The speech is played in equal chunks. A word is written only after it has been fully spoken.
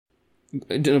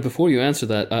Before you answer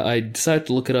that, I decided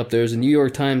to look it up. There's a New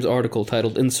York Times article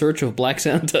titled "In Search of Black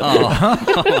Santa."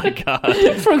 Oh my God!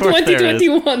 From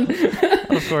 2021.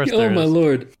 Of course, oh my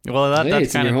lord! Well, hey, that's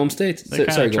it's in your home state. That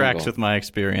kind of tracks with my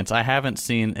experience. I haven't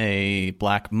seen a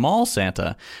black mall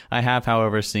Santa. I have,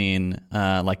 however, seen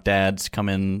like dads come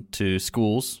into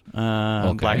schools,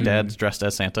 black dads dressed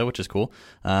as Santa, which is cool.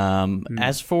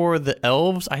 As for the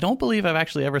elves, I don't believe I've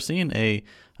actually ever seen a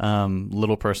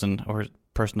little person or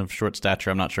person of short stature,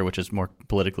 I'm not sure which is more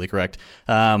politically correct,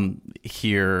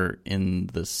 here in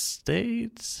the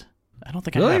States. I don't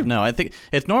think I have. No, I think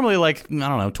it's normally like, I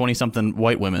don't know, 20-something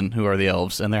white women who are the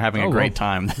elves, and they're having a great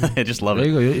time. I just love it.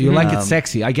 You like it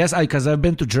sexy. I guess because I've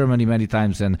been to Germany many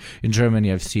times, and in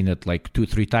Germany I've seen it like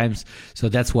 2-3 times. So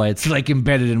that's why it's like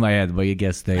embedded in my head. But I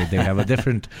guess they have a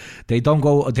different, they don't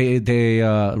go, they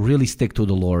really stick to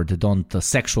the lore. They don't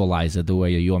sexualize it the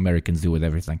way you Americans do with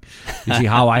everything. You see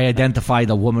how I identified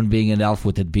a woman being an elf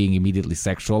with it being immediately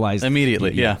sexualized?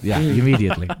 Immediately, yeah. Yeah,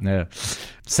 immediately.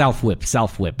 Self-whip.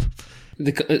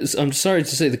 I'm sorry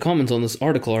to say the comments on this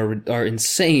article are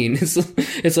insane.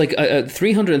 It's like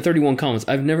 331 comments.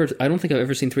 I don't think I've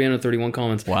ever seen 331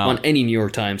 comments on any New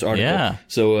York Times article. Yeah.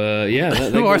 So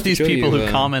who are these people who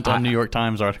comment on New York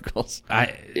Times articles?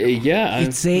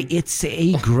 It's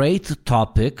a great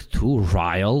topic to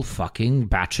rile fucking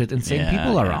batshit insane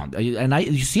people around. And I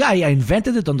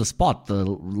invented it on the spot.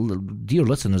 Dear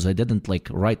listeners, I didn't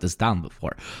write this down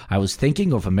before. I was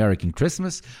thinking of American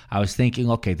Christmas. I was thinking,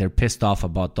 okay, they're pissed off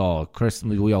about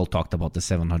Christmas. We all talked about the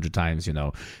 700 times,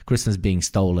 Christmas being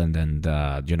stolen, and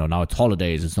now it's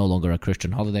holidays. It's no longer a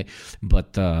Christian holiday,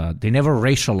 but they never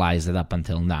racialized it up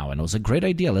until now, and it was a great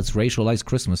idea. Let's racialize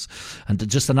Christmas, and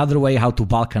just another way how to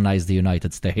balkanize the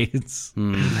United States.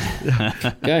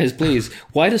 Guys, please,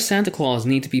 why does Santa Claus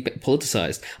need to be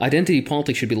politicized? Identity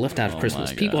politics should be left out of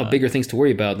Christmas. People have bigger things to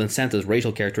worry about than Santa's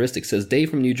racial characteristics, says Dave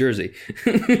from New Jersey.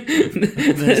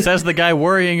 Says the guy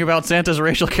worrying about Santa's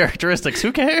racial characteristics.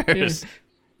 Who cares? Yeah.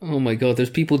 Oh my God!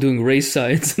 There's people doing race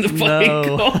science in the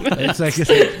fucking comments.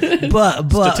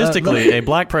 But statistically, a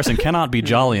black person cannot be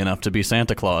jolly enough to be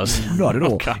Santa Claus. Not at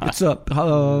all. It's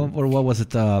or what was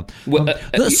it?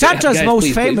 Santa's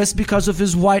most famous because of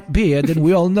his white beard, and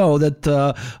we all know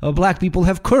that black people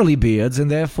have curly beards, and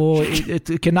therefore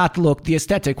it cannot look. The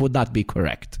aesthetic would not be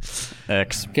correct.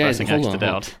 Guys, pressing X to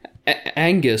doubt.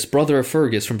 Angus, brother of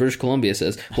Fergus from British Columbia,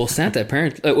 says,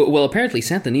 apparently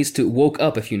Santa needs to woke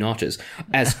up a few notches.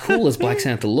 As cool as Black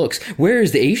Santa looks, where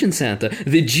is the Asian Santa?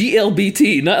 The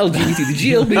GLBT, not LGBT, the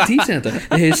GLBT Santa,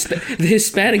 the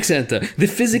Hispanic Santa, the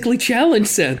physically challenged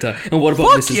Santa. And what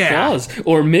about Mrs. Claus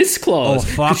or Miss Claus?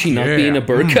 Could she not be in a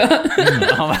burqa?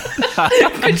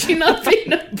 Could she not be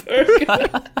in a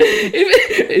burqa?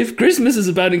 If Christmas is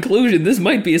about inclusion, this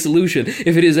might be a solution.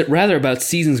 If it is rather about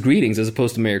season's greetings as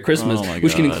opposed to Merry Christmas,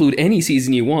 which can include any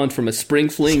season you want, from a spring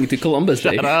fling to Columbus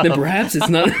Day, then perhaps it's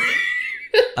not.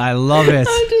 I love it.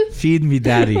 Feed me,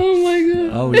 daddy. Oh my God.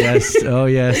 Oh yes. Oh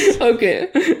yes. Okay.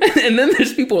 And then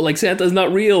there's people like, Santa's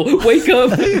not real. Wake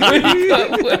up. Wake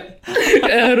up.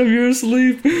 Out of your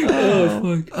sleep.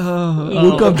 Oh fuck.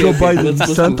 Look up, Joe Biden.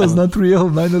 Santa's not real.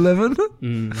 9/11.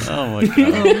 Oh my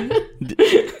God.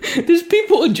 There's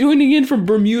people joining in from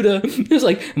Bermuda. It's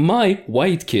like, my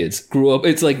white kids grew up.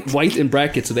 It's like white in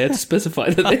brackets, so they had to specify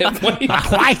that they have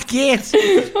white kids.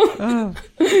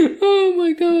 Oh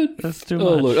my God. That's too much.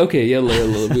 Oh Lord. Okay, yeah,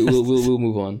 we'll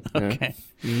move on. Okay.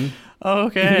 Yeah.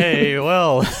 Okay.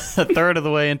 Well, a third of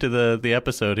the way into the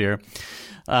episode here.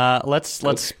 Let's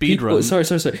speed run. Sorry.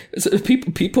 So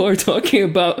people are talking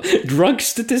about drug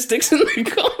statistics in the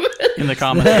comments. In the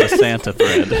comments of the Santa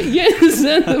thread. Yes,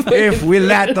 Santa. If we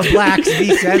let the blacks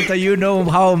be Santa, you know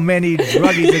how many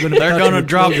druggies they're going to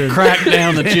drop crack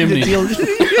down the chimney.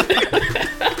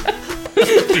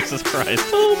 Jesus Christ.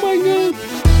 Oh my God.